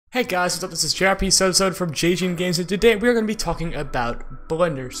Hey guys, what's up? This is JRP episode from JGN Games, and today we are going to be talking about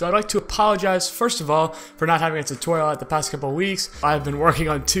Blender. So I'd like to apologize, first of all, for not having a tutorial out the past couple of weeks. I've been working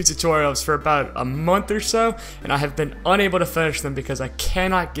on 2 tutorials for about a month or so, and I have been unable to finish them because I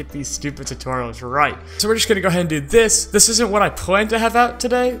cannot get these stupid tutorials right. So we're just going to go ahead and do this. This isn't what I planned to have out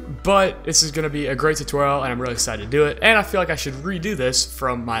today, but this is going to be a great tutorial, and I'm really excited to do it, and I feel like I should redo this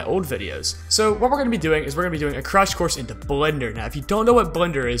from my old videos. So what we're going to be doing is we're going to be doing a crash course into Blender. Now, if you don't know what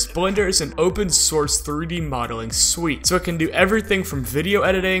Blender is an open source 3D modeling suite. So it can do everything from video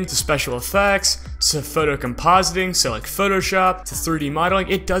editing to special effects to photo compositing, so like Photoshop, to 3D modeling.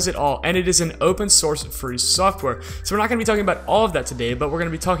 It does it all, and it is an open source free software. So we're not going to be talking about all of that today, but we're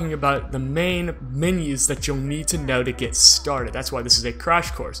going to be talking about the main menus that you'll need to know to get started. That's why this is a crash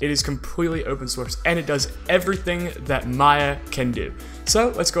course. It is completely open source, and it does everything that Maya can do. So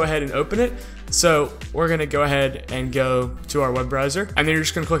let's go ahead and open it. So we're going to go ahead and go to our web browser, and then you're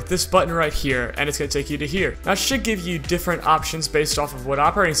just going to click this button right here, and it's going to take you to here. Now it should give you different options based off of what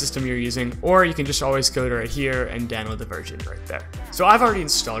operating system you're using, or you can just always go to right here and download the version right there. So I've already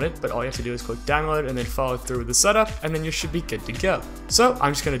installed it, but all you have to do is click download and then follow through with the setup, and then you should be good to go. So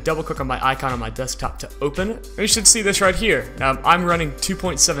I'm just going to double click on my icon on my desktop to open it, and you should see this right here. Now I'm running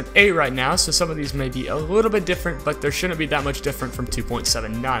 2.78 right now, so some of these may be a little bit different, but there shouldn't be that much different from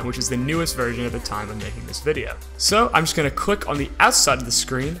 2.79, which is the newest version at the time of making this video. So I'm just going to click on the outside of the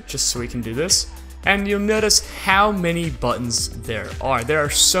screen just so we can do this, and you'll notice how many buttons there are. There are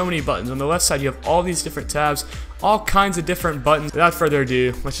so many buttons. On the left side you have all these different tabs, all kinds of different buttons. Without further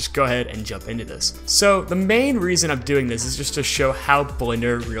ado, let's just go ahead and jump into this. So the main reason I'm doing this is just to show how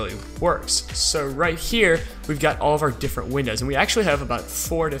Blender really works. So right here, we've got all of our different windows, and we actually have about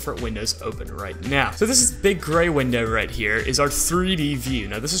 4 different windows open right now. So this is big gray window right here is our 3D view.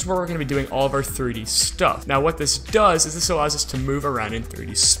 Now this is where we're going to be doing all of our 3D stuff. Now what this does is this allows us to move around in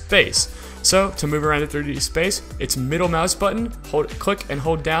 3D space. So to move around in 3D space, it's middle mouse button, click and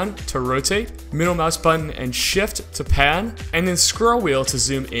hold down to rotate, middle mouse button and shift to pan, and then scroll wheel to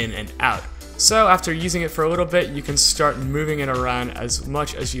zoom in and out. So after using it for a little bit, you can start moving it around as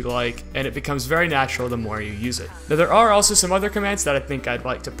much as you like, and it becomes very natural the more you use it. Now there are also some other commands that I think I'd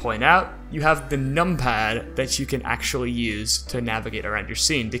like to point out. You have the numpad that you can actually use to navigate around your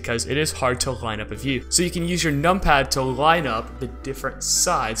scene, because it is hard to line up a view. So you can use your numpad to line up the different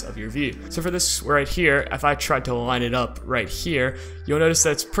sides of your view. So for this right here, if I tried to line it up right here, you'll notice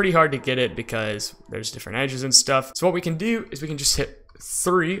that it's pretty hard to get it because there's different edges and stuff. So what we can do is we can just hit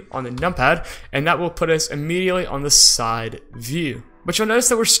 3 on the numpad, and that will put us immediately on the side view. But you'll notice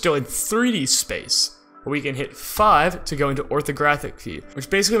that we're still in 3D space. We can hit 5 to go into orthographic view, which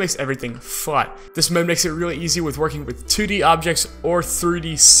basically makes everything flat. This mode makes it really easy with working with 2D objects or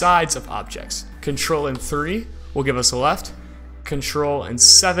 3D sides of objects. Control and 3 will give us left. Control and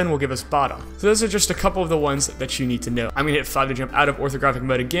 7 will give us bottom. So those are just a couple of the ones that you need to know. I'm going to hit 5 to jump out of orthographic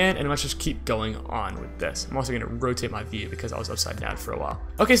mode again, and let's just keep going on with this. I'm also going to rotate my view because I was upside down for a while.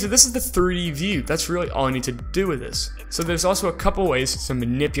 Okay, so this is the 3D view. That's really all I need to do with this. So there's also a couple ways to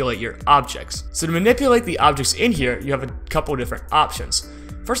manipulate your objects. So to manipulate the objects in here, you have a couple different options.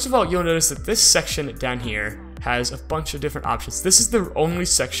 First of all, you'll notice that this section down here has a bunch of different options. This is the only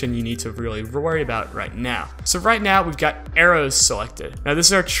section you need to really worry about right now. So right now we've got arrows selected. Now this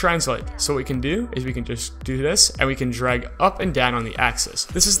is our translate. So what we can do is we can just do this, and we can drag up and down on the axis.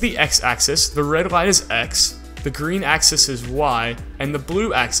 This is the x-axis, the red line is x, the green axis is y, and the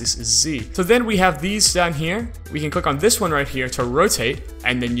blue axis is z. So then we have these down here. We can click on this one right here to rotate,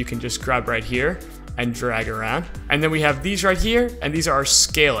 and then you can just grab right here and drag around. And then we have these right here, and these are our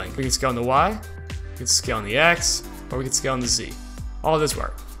scaling. We can scale on the y, we can scale on the X, or we can scale on the Z. All of this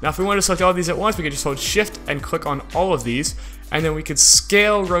work. Now if we want to select all of these at once, we can just hold shift and click on all of these, and then we could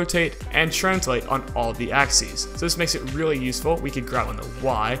scale, rotate, and translate on all of the axes. So this makes it really useful. We could grab on the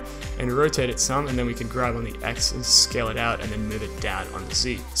Y and rotate it some, and then we could grab on the X and scale it out, and then move it down on the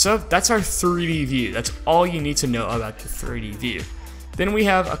Z. So that's our 3D view. That's all you need to know about the 3D view. Then we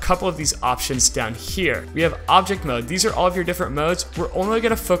have a couple of these options down here. We have object mode. These are all of your different modes. We're only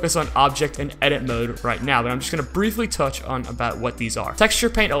going to focus on object and edit mode right now, but I'm just going to briefly touch on about what these are. Texture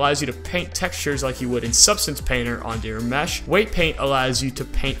paint allows you to paint textures like you would in Substance Painter onto your mesh. Weight paint allows you to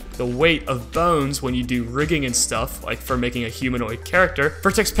paint the weight of bones when you do rigging and stuff, like for making a humanoid character.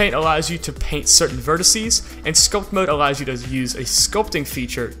 Vertex paint allows you to paint certain vertices, and sculpt mode allows you to use a sculpting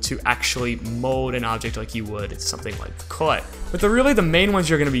feature to actually mold an object like you would something like clay. But really the the main ones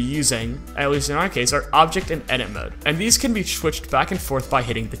you're going to be using, at least in our case, are object and edit mode. And these can be switched back and forth by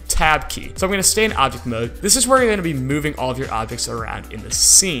hitting the tab key. So I'm going to stay in object mode. This is where you're going to be moving all of your objects around in the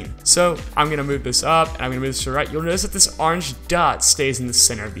scene. So I'm going to move this up and I'm going to move this to the right. You'll notice that this orange dot stays in the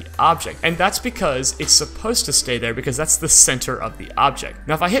center of the object. And that's because it's supposed to stay there because that's the center of the object.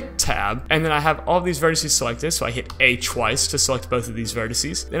 Now if I hit tab and then I have all of these vertices selected, so I hit A twice to select both of these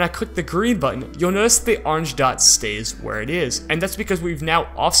vertices, then I click the green button, you'll notice the orange dot stays where it is. And that's because we've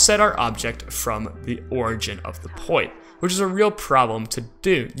now offset our object from the origin of the point, which is a real problem to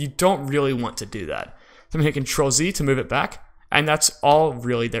do. You don't really want to do that. So I'm going to hit Control Z to move it back. And that's all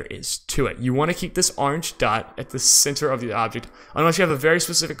really there is to it. You want to keep this orange dot at the center of the object unless you have a very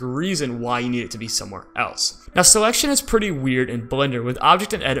specific reason why you need it to be somewhere else. Now selection is pretty weird in Blender. With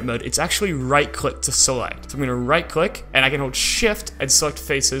object and edit mode, it's actually right click to select. So I'm going to right click and I can hold shift and select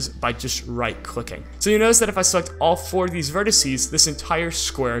faces by just right clicking. So you notice that if I select all 4 of these vertices, this entire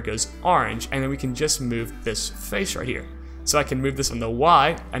square goes orange and then we can just move this face right here. So I can move this on the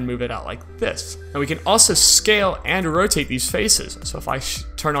Y and move it out like this. And we can also scale and rotate these faces. So if I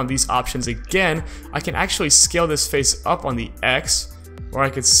turn on these options again, I can actually scale this face up on the X, or I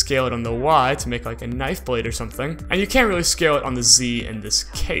could scale it on the Y to make like a knife blade or something. And you can't really scale it on the Z in this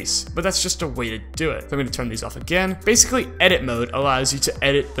case, but that's just a way to do it. So I'm going to turn these off again. Basically, edit mode allows you to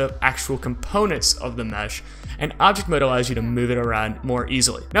edit the actual components of the mesh, and object mode allows you to move it around more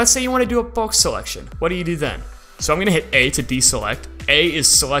easily. Now let's say you want to do a bulk selection. What do you do then? So I'm going to hit A to deselect. A is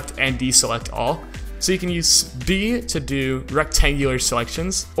select and deselect all. So you can use B to do rectangular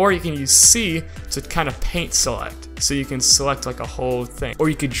selections, or you can use C to kind of paint select. So you can select like a whole thing, or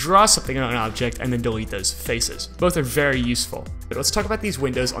you could draw something on an object and then delete those faces. Both are very useful. But let's talk about these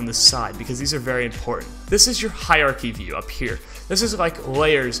windows on the side because these are very important. This is your hierarchy view up here. This is like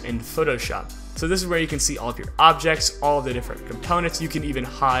layers in Photoshop. So this is where you can see all of your objects, all of the different components. You can even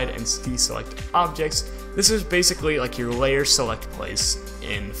hide and deselect objects. This is basically like your layer select place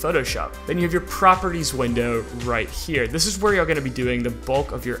in Photoshop. Then you have your properties window right here. This is where you're going to be doing the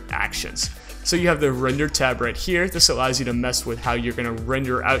bulk of your actions. So you have the render tab right here. This allows you to mess with how you're going to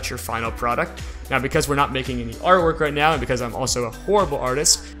render out your final product. Now, because we're not making any artwork right now, and because I'm also a horrible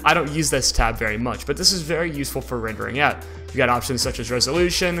artist, I don't use this tab very much, but this is very useful for rendering out. You got options such as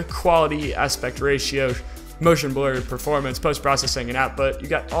resolution, quality, aspect ratio, motion blur, performance, post-processing, and output. You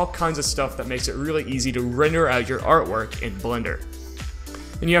got all kinds of stuff that makes it really easy to render out your artwork in Blender.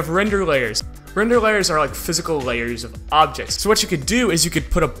 Then you have render layers. Render layers are like physical layers of objects. So what you could do is you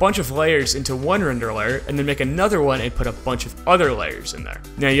could put a bunch of layers into one render layer and then make another one and put a bunch of other layers in there.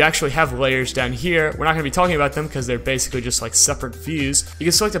 Now you actually have layers down here. We're not going to be talking about them because they're basically just like separate views. You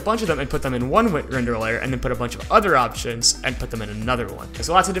can select a bunch of them and put them in one render layer and then put a bunch of other options and put them in another one. There's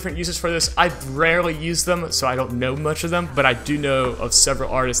lots of different uses for this. I rarely use them, so I don't know much of them, but I do know of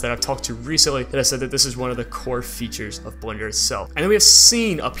several artists that I've talked to recently that have said that this is one of the core features of Blender itself. And then we have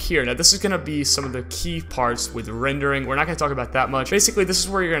scene up here. Now this is going to be some of the key parts with rendering. We're not going to talk about that much. Basically, this is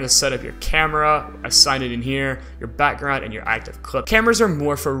where you're going to set up your camera, assign it in here, your background, and your active clip. Cameras are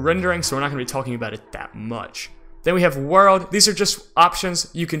more for rendering, so we're not going to be talking about it that much. Then we have world. These are just options.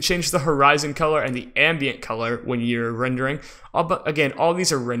 You can change the horizon color and the ambient color when you're rendering. But again, all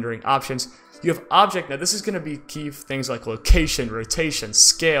these are rendering options. You have object. Now this is going to be key things like location, rotation,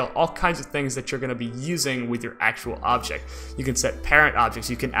 scale, all kinds of things that you're going to be using with your actual object. You can set parent objects,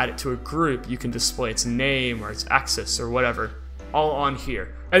 you can add it to a group, you can display its name or its axis or whatever, all on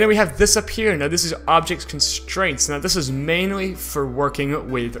here. And then we have this up here. Now this is object constraints. Now this is mainly for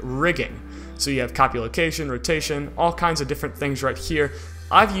working with rigging. So you have copy location, rotation, all kinds of different things right here.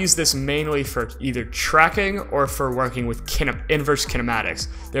 I've used this mainly for either tracking or for working with inverse kinematics.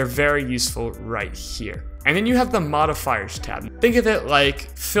 They're very useful right here. And then you have the modifiers tab. Think of it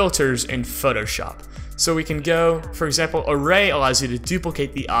like filters in Photoshop. So we can go, for example, array allows you to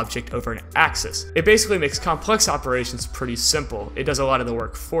duplicate the object over an axis. It basically makes complex operations pretty simple. It does a lot of the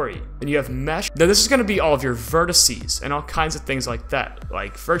work for you. Then you have mesh. Now this is going to be all of your vertices and all kinds of things like that,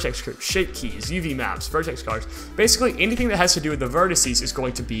 like vertex groups, shape keys, UV maps, vertex colors. Basically anything that has to do with the vertices is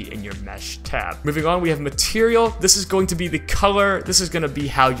going to be in your mesh tab. Moving on, we have material. This is going to be the color. This is going to be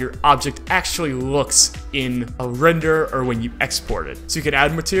how your object actually looks in a render or when you export it. So you can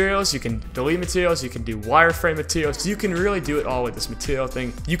add materials, you can delete materials, you can do wireframe materials. You can really do it all with this material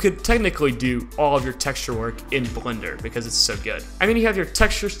thing. You could technically do all of your texture work in Blender because it's so good. And then you have your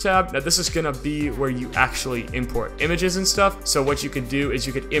textures tab. Now this is gonna be where you actually import images and stuff. So what you could do is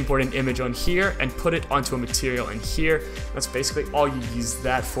you could import an image on here and put it onto a material in here. That's basically all you use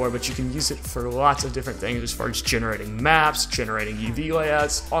that for, but you can use it for lots of different things as far as generating maps, generating UV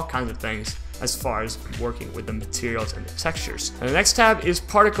layouts, all kinds of things. as far as working with the materials and the textures. And the next tab is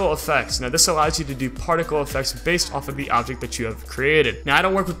particle effects. Now this allows you to do particle effects based off of the object that you have created. Now I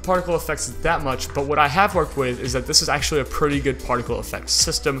don't work with particle effects that much, but what I have worked with is that this is actually a pretty good particle effects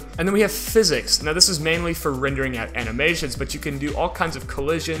system. And then we have physics. Now this is mainly for rendering out animations, but you can do all kinds of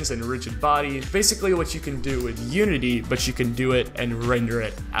collisions and rigid body. Basically what you can do with Unity, but you can do it and render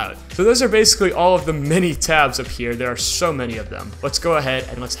it out. So those are basically all of the many tabs up here. There are so many of them. Let's go ahead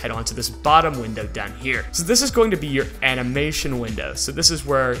and let's head on to this bottom window down here. So this is going to be your animation window. So this is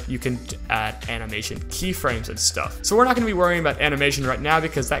where you can add animation keyframes and stuff. So we're not going to be worrying about animation right now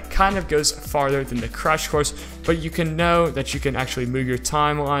because that kind of goes farther than the crash course, but you can know that you can actually move your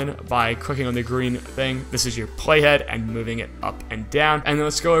timeline by clicking on the green thing. This is your playhead and moving it up and down. And then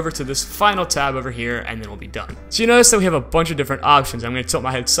let's go over to this final tab over here and then we'll be done. So you notice that we have a bunch of different options. I'm going to tilt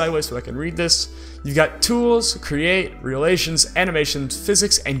my head sideways so I can read this. You've got tools, create, relations, animations,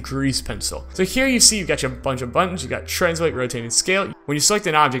 physics, and grease pencil. So here you see you've got your bunch of buttons. You've got translate, rotate, and scale. When you select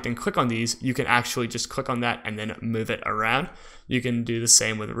an object and click on these, you can actually just click on that and then move it around. You can do the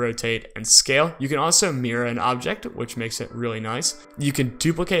same with rotate and scale. You can also mirror an object, which makes it really nice. You can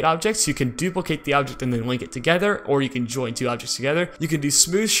duplicate objects. You can duplicate the object and then link it together, or you can join two objects together. You can do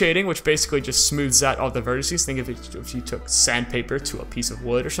smooth shading, which basically just smooths out all the vertices. Think of it if you took sandpaper to a piece of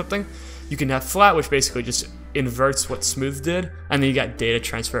wood or something. You can have flat, which basically just inverts what smooth did. And then you got data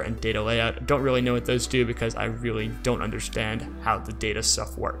transfer and data layout. I don't really know what those do because I really don't understand how the data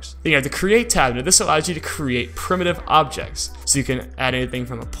stuff works. Then you have the create tab. Now this allows you to create primitive objects. So you can add anything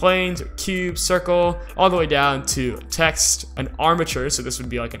from a plane to a cube, circle, all the way down to text, an armature. So this would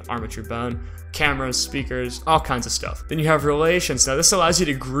be like an armature bone, cameras, speakers, all kinds of stuff. Then you have relations. Now this allows you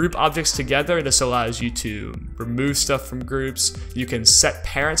to group objects together. This allows you to remove stuff from groups. You can set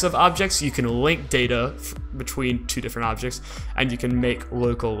parents of objects. You can link data between two different objects, and you can make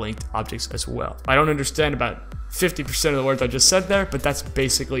local linked objects as well. I don't understand about 50% of the words I just said there, but that's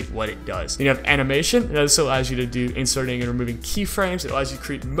basically what it does. Then you have animation, and this allows you to do inserting and removing keyframes. It allows you to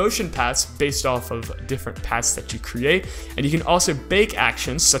create motion paths based off of different paths that you create. And you can also bake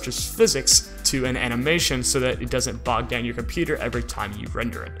actions such as physics to an animation so that it doesn't bog down your computer every time you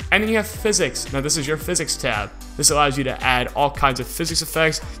render it. And then you have physics. Now this is your physics tab. This allows you to add all kinds of physics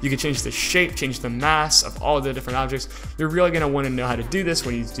effects. You can change the shape, change the mass of all the different objects. You're really gonna wanna know how to do this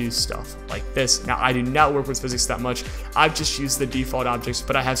when you do stuff like this. Now I do not work with physics that much. I've just used the default objects,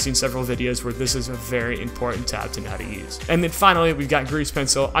 but I have seen several videos where this is a very important tab to know how to use. And then finally, we've got grease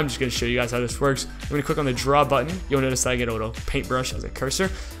pencil. I'm just gonna show you guys how this works. I'm gonna click on the draw button. You'll notice that I get a little paintbrush as a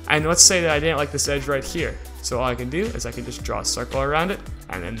cursor. And let's say that I didn't like this edge right here. So all I can do is I can just draw a circle around it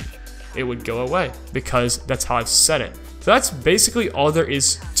and then it would go away because that's how I've set it. So that's basically all there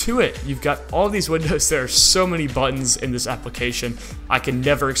is to it. You've got all these windows. There are so many buttons in this application. I can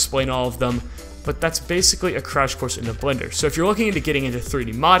never explain all of them, but that's basically a crash course into Blender. So if you're looking into getting into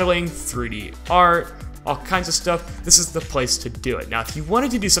 3D modeling, 3D art, all kinds of stuff, this is the place to do it. Now, if you wanted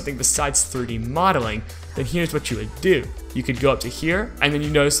to do something besides 3D modeling, then here's what you would do. You could go up to here, and then you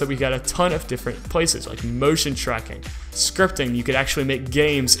notice that we got a ton of different places, like motion tracking, scripting. You could actually make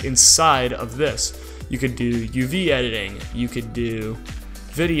games inside of this. You could do UV editing, you could do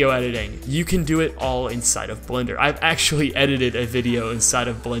video editing. You can do it all inside of Blender. I've actually edited a video inside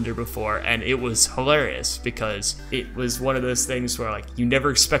of Blender before, and it was hilarious because it was one of those things where like you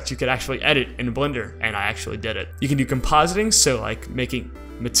never expect you could actually edit in Blender, and I actually did it. You can do compositing, so like making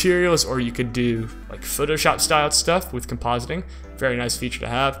materials, or you could do like Photoshop styled stuff with compositing. Very nice feature to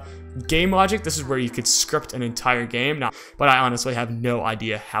have. Game logic, this is where you could script an entire game now, but I honestly have no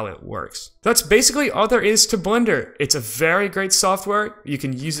idea how it works. That's basically all there is to Blender. It's a very great software. You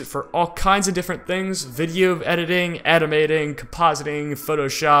can use it for all kinds of different things: video editing, animating, compositing,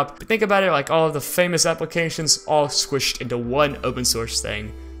 Photoshop. But think about it like all of the famous applications all squished into one open source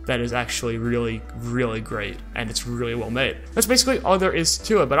thing that is actually really, really great, and it's really well made. That's basically all there is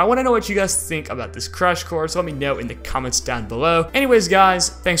to it, but I want to know what you guys think about this crash course. Let me know in the comments down below. Anyways, guys,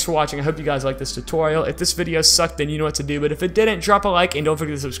 thanks for watching. I hope you guys liked this tutorial. If this video sucked, then you know what to do, but if it didn't, drop a like, and don't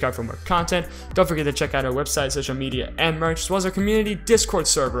forget to subscribe for more content. Don't forget to check out our website, social media, and merch, as well as our community Discord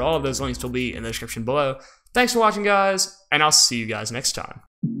server. All of those links will be in the description below. Thanks for watching, guys, and I'll see you guys next time.